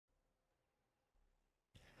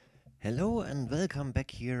Hello and welcome back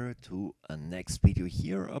here to a next video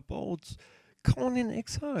here about Conan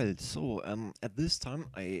Exiles. At this time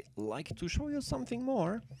I like to show you something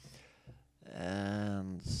more.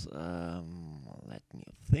 And let me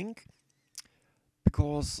think.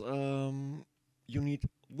 Because you need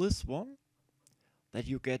this one that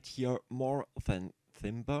you get here more than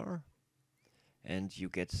Thimber. And you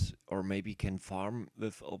get, or maybe can farm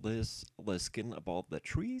with this, the skin about the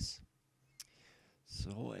trees.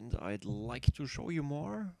 So, and I'd like to show you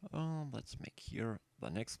more. Let's make here the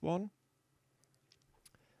next one.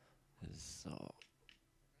 So,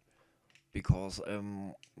 because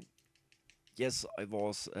yes, I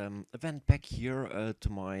went back here to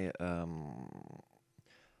my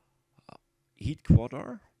heat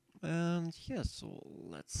quarter, and yes, so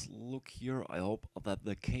let's look here. I hope that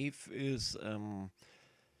the cave is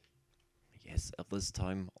yes, at this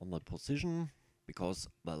time on the position, because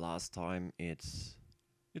the last time it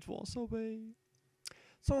was away.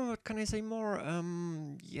 So what can I say more?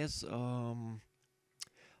 Yes,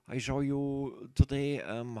 I show you today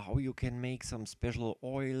how you can make some special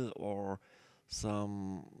oil or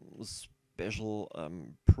some special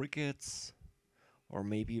briquettes, or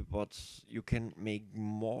maybe what you can make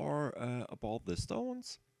more about the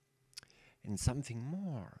stones and something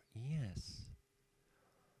more. Yes.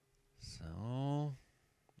 So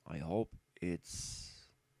I hope it's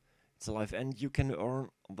alive, and you can earn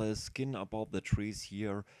the skin about the trees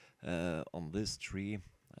here on this tree.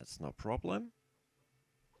 That's no problem.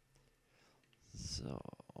 So,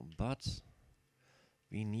 but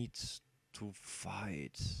we need to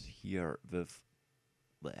fight here with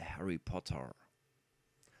the Harry Potter,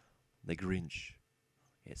 the Grinch.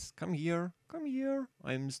 Yes, come here, come here.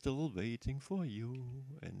 I'm still waiting for you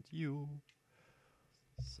and you.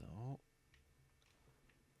 So,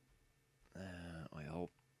 I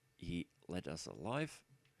hope he let us alive.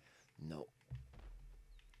 No.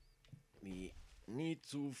 We need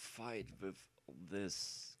to fight with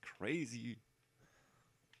this crazy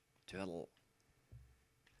turtle.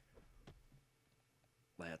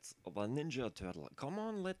 That's the ninja turtle. Come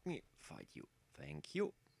on, let me fight you. Thank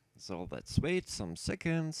you. So let's wait some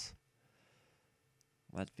seconds.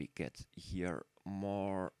 Let we get here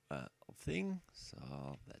more thing.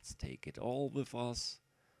 So let's take it all with us.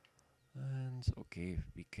 And okay,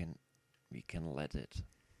 we can let it.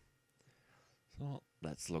 So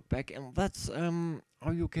let's look back, and that's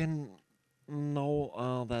how you can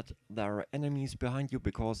know that there are enemies behind you,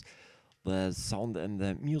 because the sound and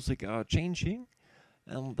the music are changing,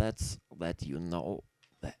 and that's that you know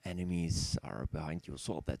the enemies are behind you.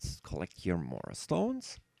 So let's collect here more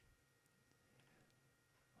stones.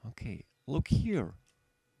 Okay, look here.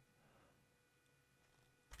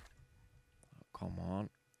 Oh, come on.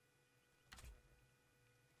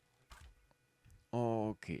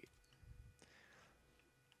 Okay.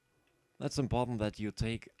 That's important that you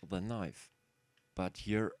take the knife. But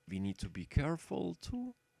here we need to be careful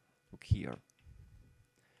too. Look here.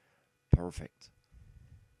 Perfect.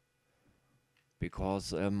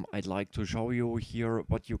 Because I'd like to show you here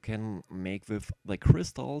what you can make with the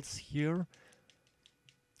crystals here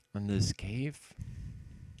in this cave.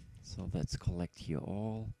 So let's collect here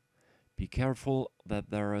all. Be careful that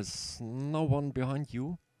there is no one behind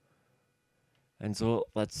you. And so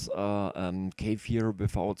let's cave here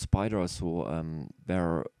without spiders. So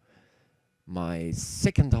where my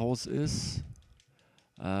second house is,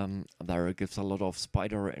 there it gives a lot of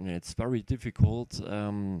spider, and it's very difficult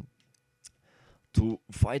to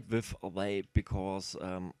fight with they, because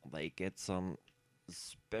they get some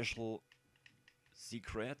special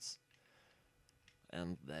secrets,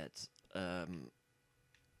 and that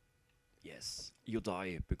yes, you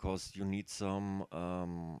die because you need some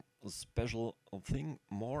special thing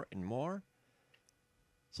more and more.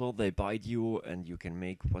 So they bite you and you can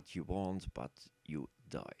make what you want, but you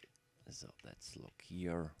die. So let's look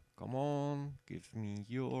here. Come on, give me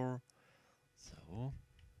your. So,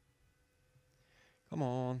 come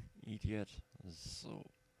on, idiot. So,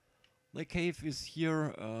 the cave is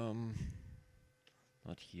here.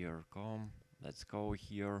 Not here. Come, let's go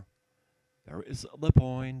here. Where is the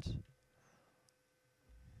point?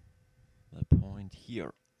 The point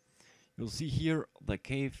here. You'll see here the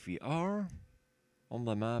cave we are. On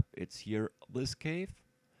the map, it's here, this cave.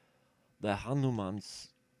 The Hanuman's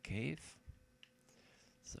cave.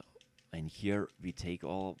 So, and here we take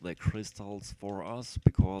all the crystals for us,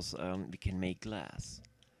 because we can make glass.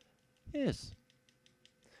 Yes.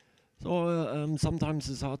 So sometimes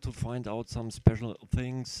it's hard to find out some special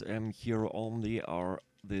things. Here only are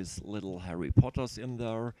these little Harry Potters in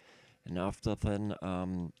there, and after then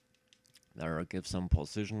there give some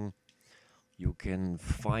position. you can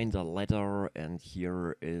find a ladder, and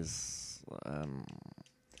here is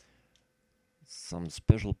some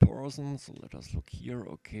special persons. So let us look here.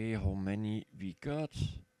 Okay, how many we got?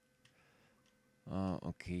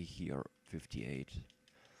 Okay, here 58.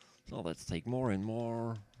 So let's take more and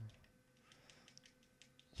more.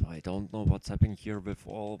 So I don't know what's happening here with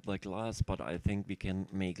all the glass, but I think we can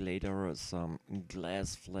make later some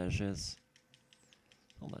glass flashes.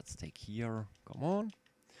 So let's take here. Come on.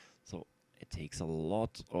 So it takes a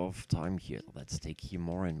lot of time here. Let's take here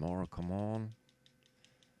more and more. Come on.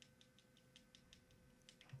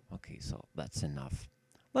 Okay, so that's enough.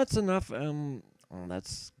 That's enough.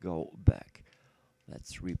 Let's go back.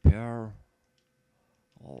 Let's repair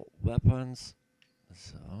all weapons.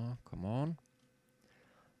 So, come on.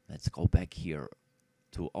 Let's go back here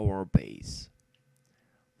to our base.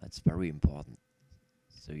 That's very important.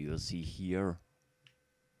 So you'll see here,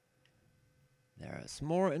 there's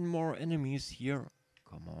more and more enemies here.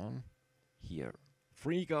 Come on. Here.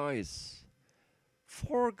 3 guys.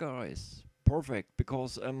 4 guys. Perfect.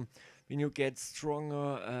 Because when you get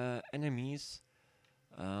stronger enemies,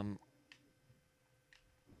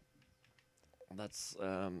 that's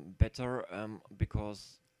better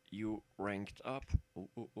because you ranked up.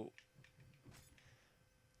 And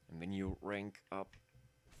when you rank up,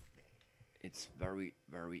 it's very,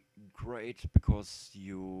 very great because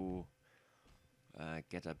you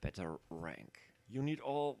get a better rank. You need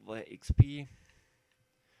all the XP,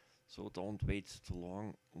 so don't wait too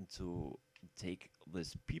long to take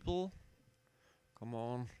these people. Come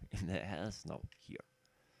on, in the ass. No, here.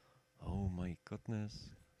 Oh my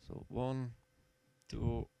goodness. So 1,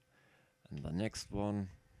 2, and the next one.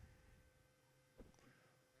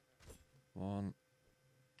 1,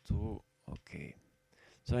 2, okay.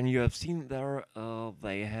 So, and you have seen there,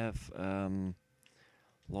 they have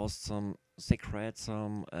lost some secrets,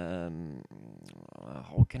 some,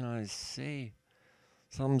 how can I say,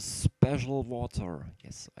 some special water.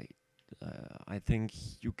 Yes, I think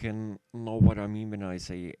you can know what I mean when I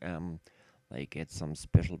say they get some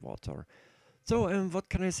special water. So, what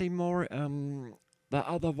can I say more? The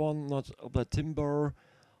other one, not the timber,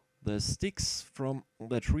 the sticks from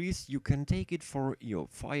the trees, you can take it for your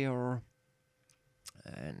fire.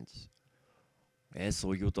 And yeah,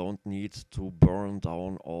 so you don't need to burn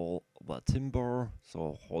down all the timber,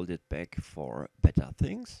 so hold it back for better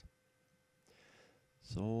things.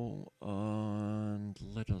 So, and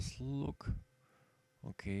let us look.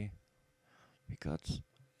 Okay, we got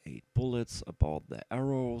 8 bullets about the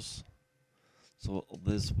arrows. So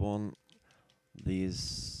this one,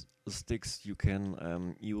 these sticks you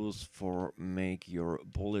can use for make your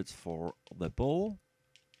bullets for the bow.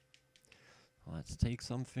 Let's take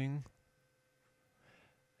something.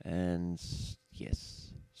 And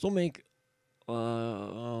yes, so make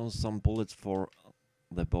some bullets for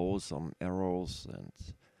the bow, some arrows, and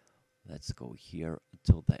let's go here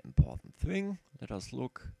to the important thing. Let us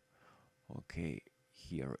look. Okay,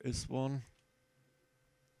 here is one.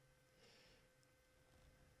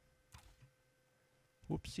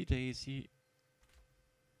 Whoopsie daisy.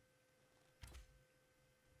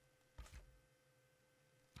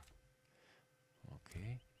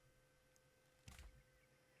 Okay.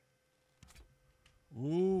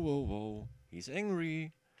 Ooh, whoa, whoa. He's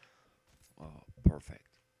angry. Oh, perfect.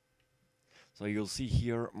 So you'll see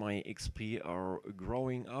here my XP are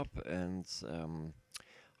growing up, and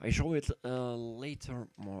I show it later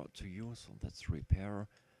more to you. So let's repair.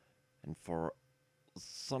 And for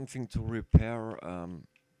something to repair,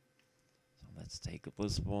 so let's take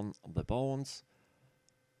this one, the bones.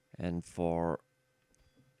 And for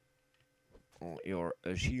your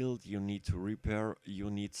shield you need to repair, you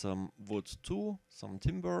need some wood too, some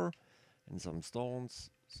timber and some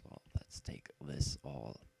stones. So let's take this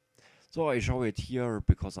all. So I show it here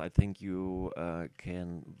because I think you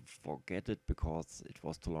can forget it because it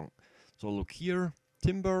was too long. So look here,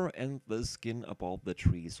 timber and the skin about the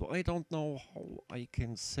tree. So I don't know how I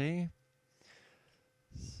can say.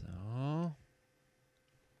 So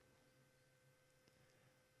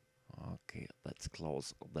okay, let's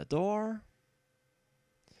close the door.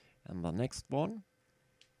 And the next one,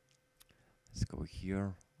 let's go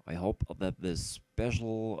here. I hope that the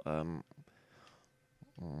special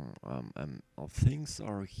things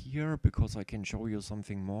are here because I can show you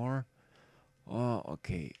something more. Oh,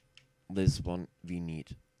 okay, this one we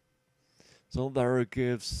need. So there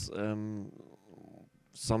gives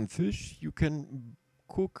some fish you can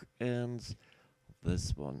cook, and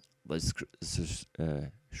this one, this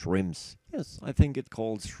shrimps. Yes, I think it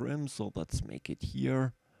calls shrimps, so let's make it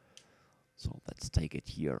here. So let's take it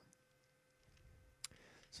here.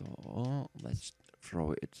 So let's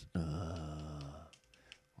throw it.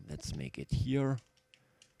 let's make it here.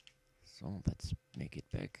 So let's make it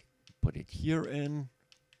back, put it here in.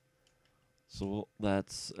 So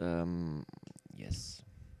that's, yes,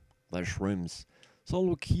 the shrimps. So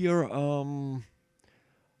look here, on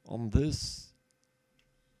this,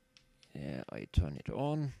 yeah, I turn it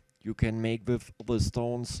on. You can make with the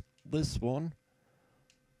stones this one.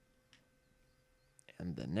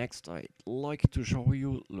 And the next I'd like to show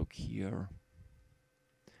you, look here.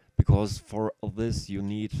 Because for this you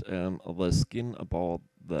need the skin about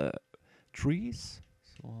the trees.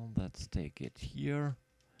 So let's take it here.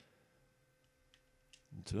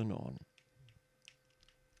 Turn on.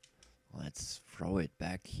 Let's throw it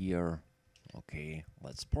back here. Okay,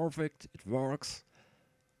 that's perfect. It works.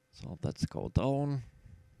 So let's go down.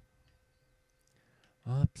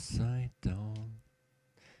 Upside down.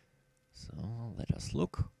 So let us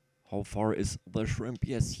look. How far is the shrimp?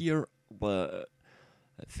 Yes, here the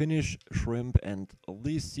Finnish shrimp and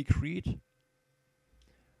these secret.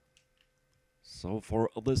 So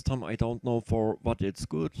for this time I don't know for what it's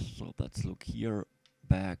good. So let's look here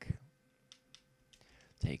back.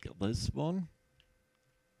 Take this one.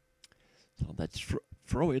 So let's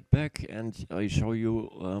throw it back and I show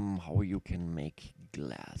you how you can make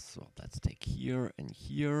glass. So let's take here and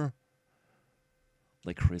here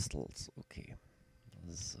the crystals. Okay.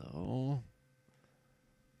 So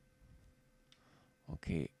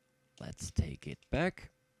okay, let's take it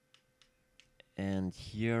back. And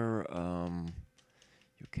here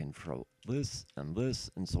you can throw this,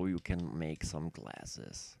 and so you can make some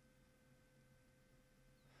glasses.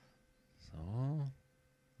 So,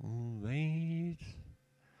 wait.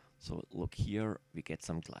 So look here, we get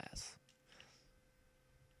some glass.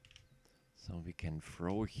 So we can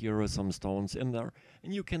throw here some stones in there.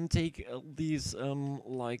 And you can take these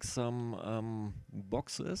like some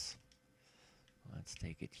boxes. Let's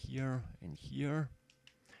take it here and here.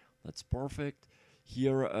 That's perfect.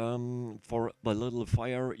 Here for the little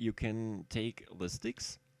fire you can take the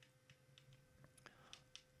sticks.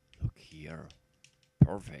 Look here.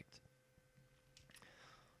 Perfect.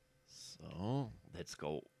 So let's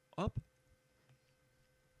go up.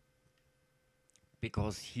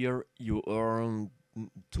 Because here you earn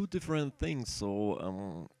two different things.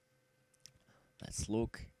 So let's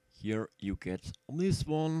look. Here you get this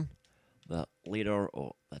one. The leader,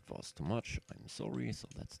 oh, that was too much, I'm sorry, so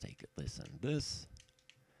let's take this and this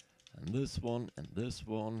one and this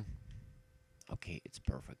one. Okay, it's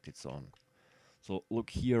perfect, it's on. So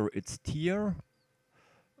look here, it's tier.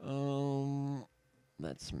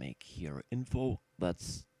 Let's make here info,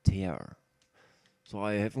 that's tier. So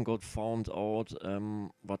I haven't got found out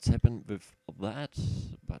what's happened with that,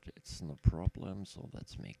 but it's no problem, so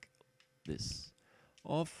let's make this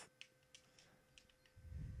off.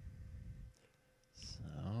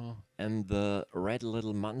 And the red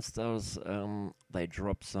little monsters, they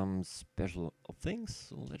drop some special things.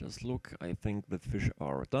 So let us look. I think the fish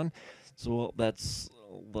are done. So that's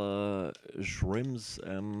the shrimps.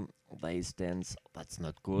 They stand. That's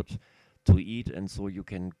not good to eat, and so you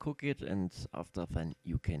can cook it, and after then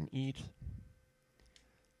you can eat.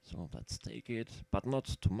 So let's take it, but not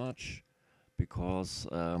too much, because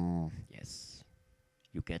yes,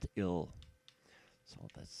 you get ill. So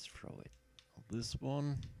let's throw it. This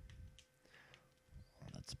one,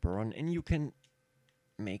 let's burn, and you can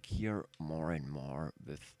make here more and more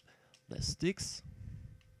with the sticks.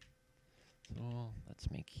 So let's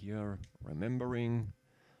make here, remembering,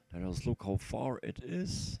 let us look how far it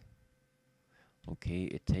is. Okay,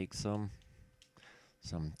 it takes some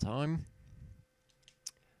time,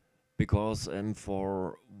 because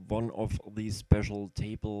for one of these special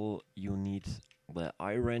table you need the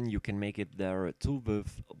iron. You can make it there too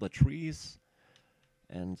with the trees.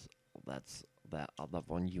 And that's the other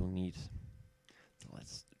one you need. So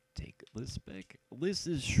let's take this back. This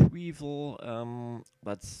is Shrivel.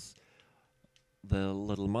 That's the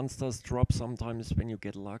little monsters drop sometimes when you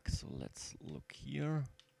get luck. So let's look here.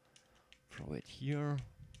 Throw it here.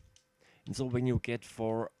 And so when you get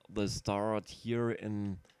for the start here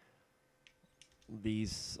in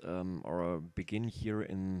these, or begin here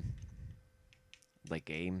in the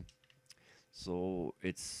game, so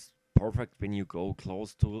it's perfect when you go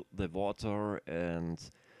close to the water and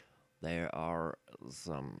there are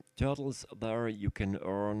some turtles there. You can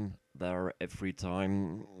earn there every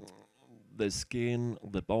time the skin,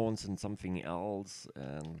 the bones, and something else.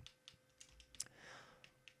 And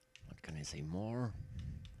what can I say more?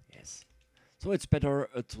 Yes. So it's better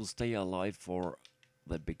to stay alive for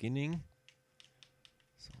the beginning.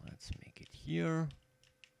 So let's make it here.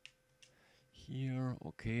 Here,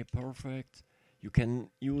 okay, perfect. You can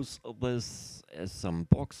use this as some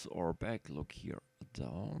box or bag. Look here,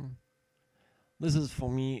 down. This is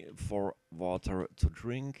for me for water to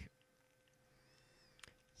drink.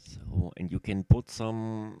 So, and you can put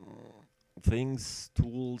some things,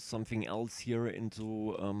 tools, something else here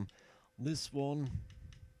into this one.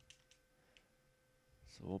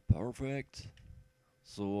 So perfect.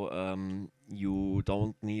 So you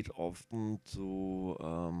don't need often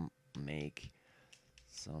to make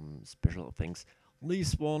some special things.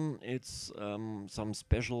 This one, it's some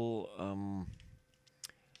special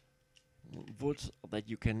wood that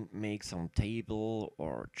you can make some table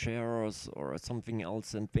or chairs or something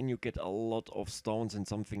else. And when you get a lot of stones and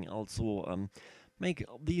something else, so make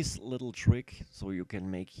this little trick. So you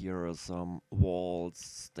can make here some walls,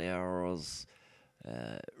 stairs,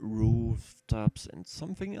 rooftops and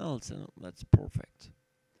something else, and that's perfect.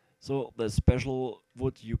 So the special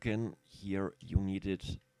wood you can here, you need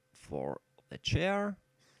it for the chair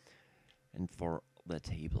and for the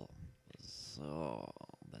table. So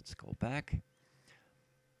let's go back.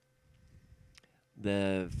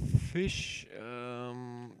 The fish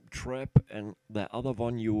trap and the other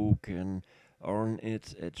one you can earn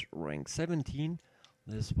it at rank 17.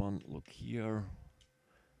 This one, look here.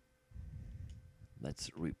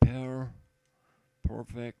 Let's repair.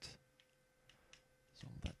 Perfect. So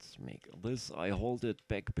let's make this. I hold it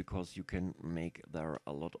back because you can make there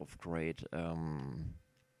a lot of great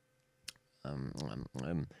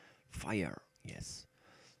fire. Yes.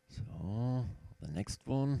 So the next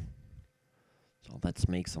one. So let's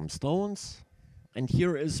make some stones. And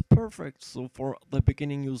here is perfect. So for the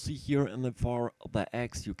beginning, you see here in the far the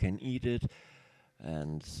axe, you can eat it.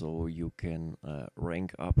 And so you can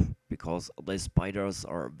rank up, because the spiders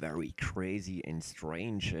are very crazy and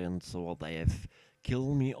strange, and so they have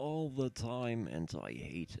killed me all the time, and I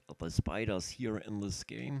hate the spiders here in this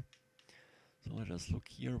game. So let us look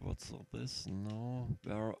here. What's all this? No.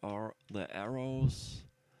 Where are the arrows?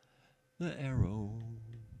 The arrow.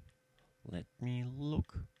 Let me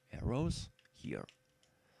look. Arrows? Here.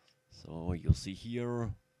 So you see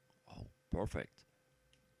here. Oh, perfect.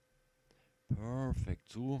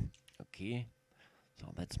 Perfect too. Okay.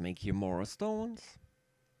 So let's make here more stones.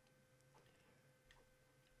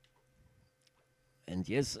 And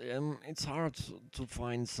yes, it's hard to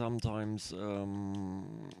find sometimes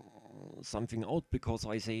something out, because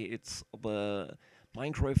I say it's the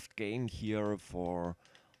Minecraft game here for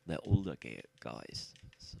the older guys.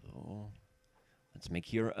 So let's make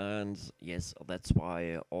here, and yes, that's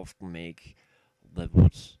why I often make the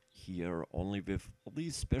wood here only with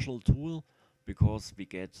this special tool, because we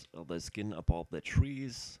get the skin above the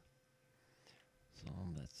trees. So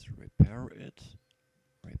let's repair it.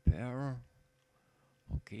 Repair.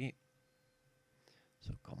 Okay.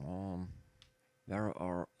 So come on. Where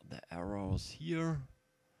are the arrows here?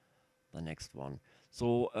 The next one.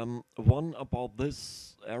 So one about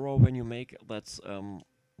this arrow, when you make, that's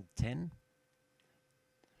 10.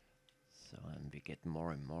 So and we get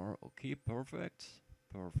more and more. Okay, perfect.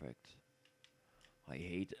 Perfect. I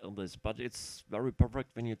hate this, but it's very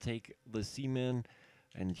perfect when you take the semen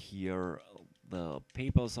and here the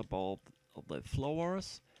papers about the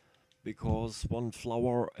flowers, because one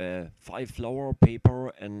flower, 5 flower paper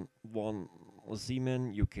and 1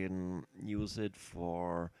 semen, you can use it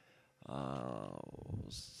for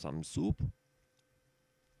some soup.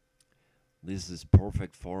 This is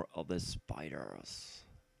perfect for other spiders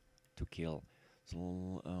to kill.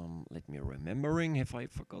 So let me remembering if I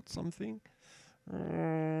forgot something.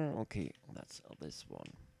 Okay, that's this one.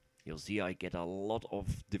 You'll see I get a lot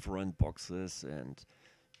of different boxes, and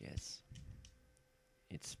yes,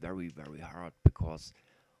 it's very, very hard, because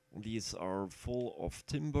these are full of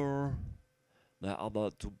timber. The other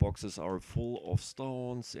 2 boxes are full of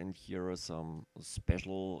stones, and here are some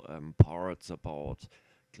special parts about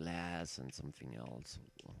glass and something else.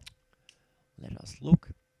 Let us look.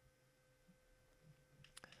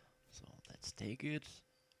 So let's take it.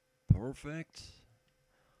 Perfect.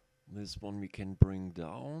 This one we can bring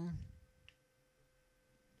down.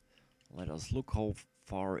 Let us look how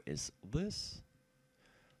far is this.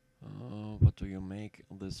 What do you make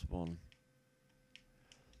this one?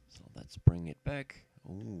 So let's bring it back.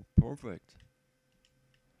 Oh, perfect.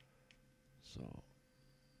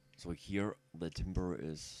 So here the timber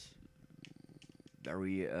is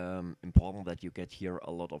very important, that you get here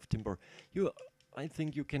a lot of timber. I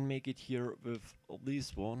think you can make it here with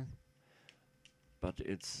this one, but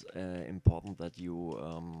it's important that you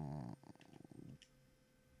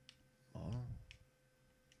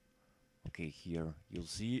okay, here you'll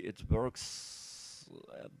see it works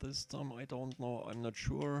at this time. I don't know, I'm not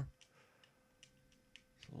sure.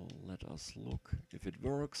 So let us look if it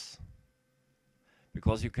works,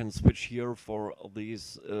 because you can switch here for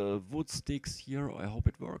these wood sticks here. I hope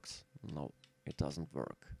it works. No, it doesn't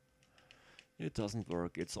work. It doesn't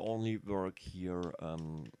work. It's only work here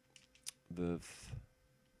with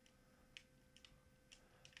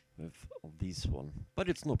this one. But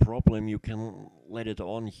it's no problem. You can let it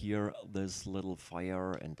on here, this little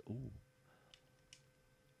fire, and ooh,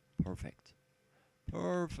 perfect.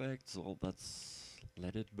 Perfect. So let's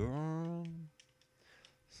let it burn.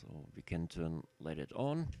 So we can let it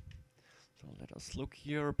on. So let us look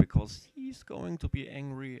here, because he's going to be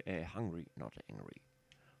angry, hungry, not angry.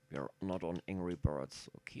 We are not on Angry Birds.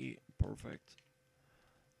 Okay, perfect.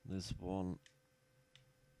 This one.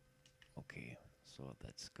 Okay, so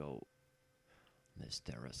let's go this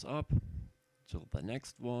terrace up to the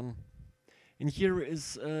next one. And here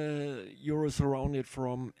is you're surrounded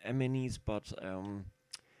from enemies, but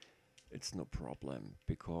it's no problem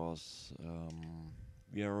because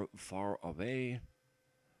we are far away.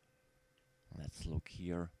 Let's look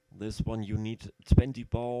here. This one you need 20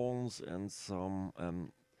 bones and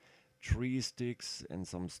some tree sticks and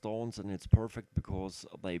some stones, and it's perfect because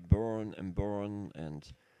they burn and burn,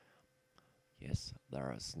 and yes,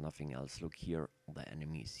 there is nothing else. Look here, the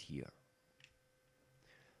enemies here.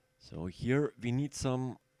 So here we need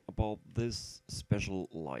some about this special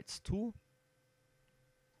lights too.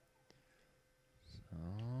 So,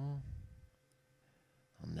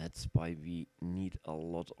 and that's why we need a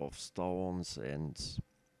lot of stones, and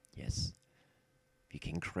yes, we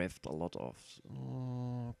can craft a lot of.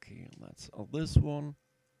 Okay, that's this one,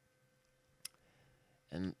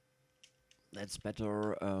 and that's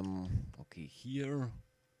better. Okay, here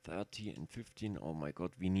 30 and 15. Oh my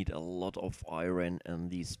god, we need a lot of iron and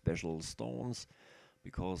these special stones,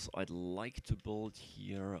 because I'd like to build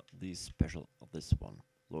here this special, this one.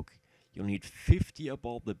 Look, you need 50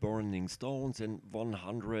 about the burning stones and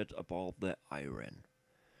 100 about the iron.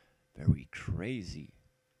 Very crazy.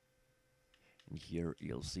 And here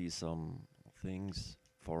you'll see some things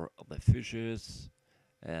for the fishes,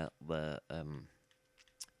 from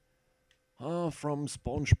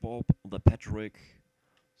SpongeBob, the Patrick.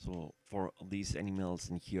 So for these animals,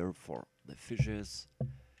 and here for the fishes.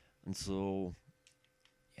 And so,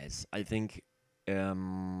 yes, I think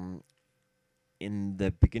in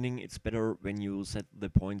the beginning it's better when you set the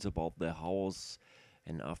points about the house,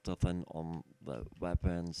 and after then on the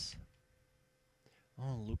weapons.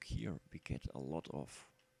 Oh, look here, we get a lot of.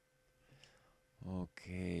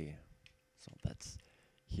 Okay, so that's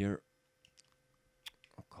here.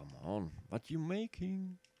 Oh, come on, what you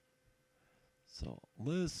making? So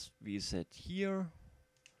this we set here.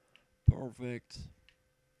 Perfect.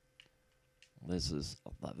 This is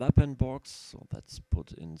the weapon box, so let's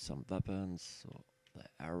put in some weapons. So the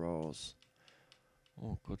arrows.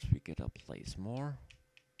 Oh, good, we get a place more.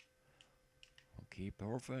 Okay,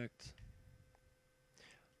 perfect.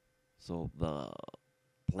 So the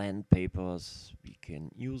plant papers, we can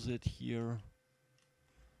use it here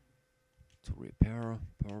to repair.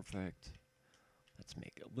 Perfect. Let's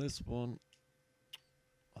make this one.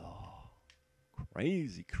 Oh,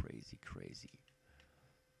 crazy, crazy, crazy.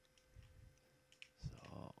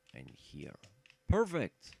 So, and here.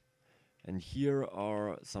 Perfect. And here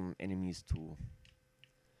are some enemies too.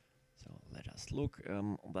 So let us look.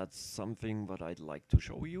 That's something that I'd like to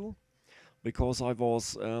show you, because I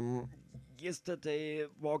was yesterday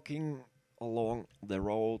walking along the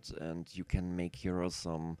road, and you can make here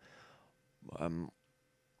some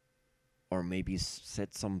or maybe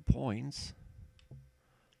set some points.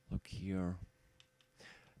 Look here,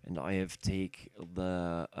 and I have take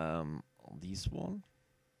the this one.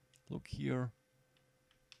 Look here,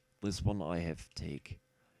 this one I have take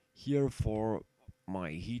here for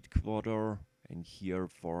my heat quarter, and here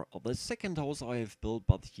for the second house I have built,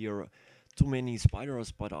 but here too many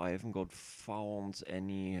spiders, but I haven't got found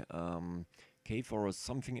any cave or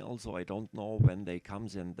something else, so I don't know when they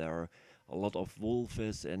comes, and there are a lot of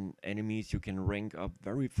wolves and enemies. You can rank up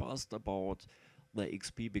very fast about the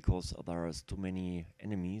XP because there is too many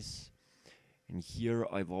enemies. And here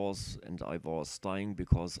I was dying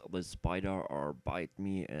because the spider are bite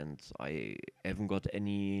me, and I haven't got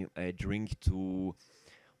any drink to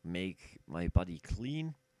make my body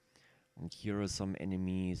clean. And here are some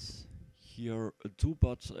enemies here too,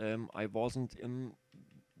 but I wasn't in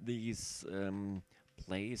this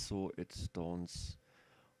place, so it don't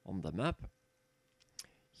on the map.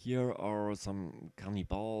 Here are some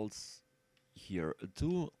cannibals here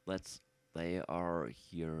too. They are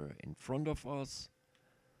here in front of us.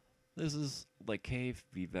 This is the cave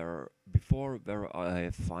we were before, where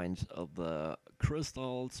I find the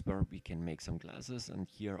crystals where we can make some glasses, and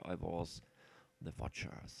here I was the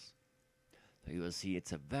watchers. So you will see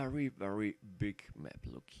it's a very, very big map.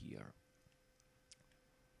 Look here.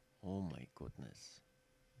 Oh my goodness.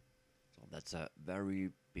 So that's a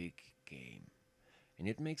very big game. And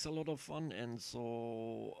it makes a lot of fun, and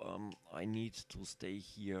so I need to stay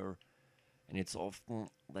here. And it's often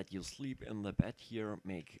that you sleep in the bed here,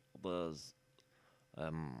 make the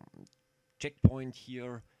checkpoint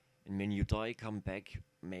here, and when you die, come back,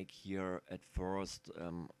 make here at first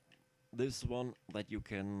this one that you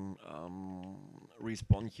can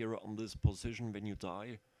respawn here on this position when you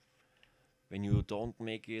die. When you don't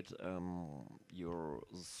make it, you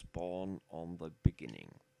spawn on the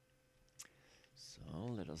beginning. So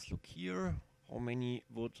let us look here. How many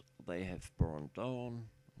wood they have burned down?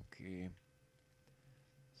 Okay.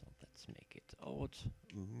 So let's make it out.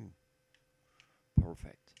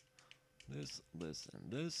 Perfect. This,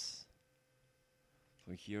 and this.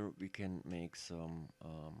 So here we can make some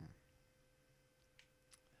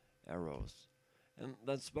arrows. And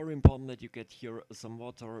that's very important that you get here some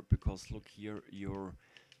water, because look here, you're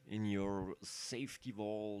in your safety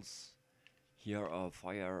walls. Here are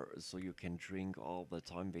fire, so you can drink all the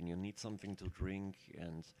time when you need something to drink.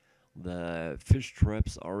 And the fish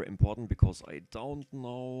traps are important, because I don't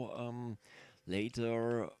know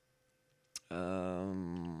later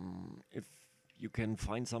if you can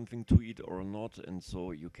find something to eat or not, and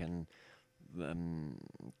so you can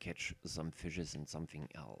catch some fishes and something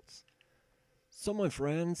else. So my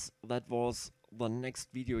friends, that was the next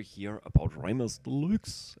video here about Reimer's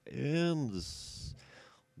Deluxe and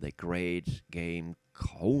the great game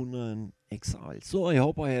Conan Exiles. So I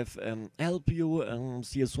hope I have helped you, and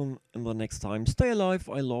see you soon in the next time. Stay alive,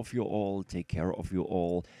 I love you all, take care of you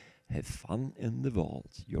all, have fun in the world.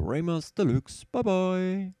 Your Reimer's Deluxe, bye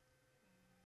bye.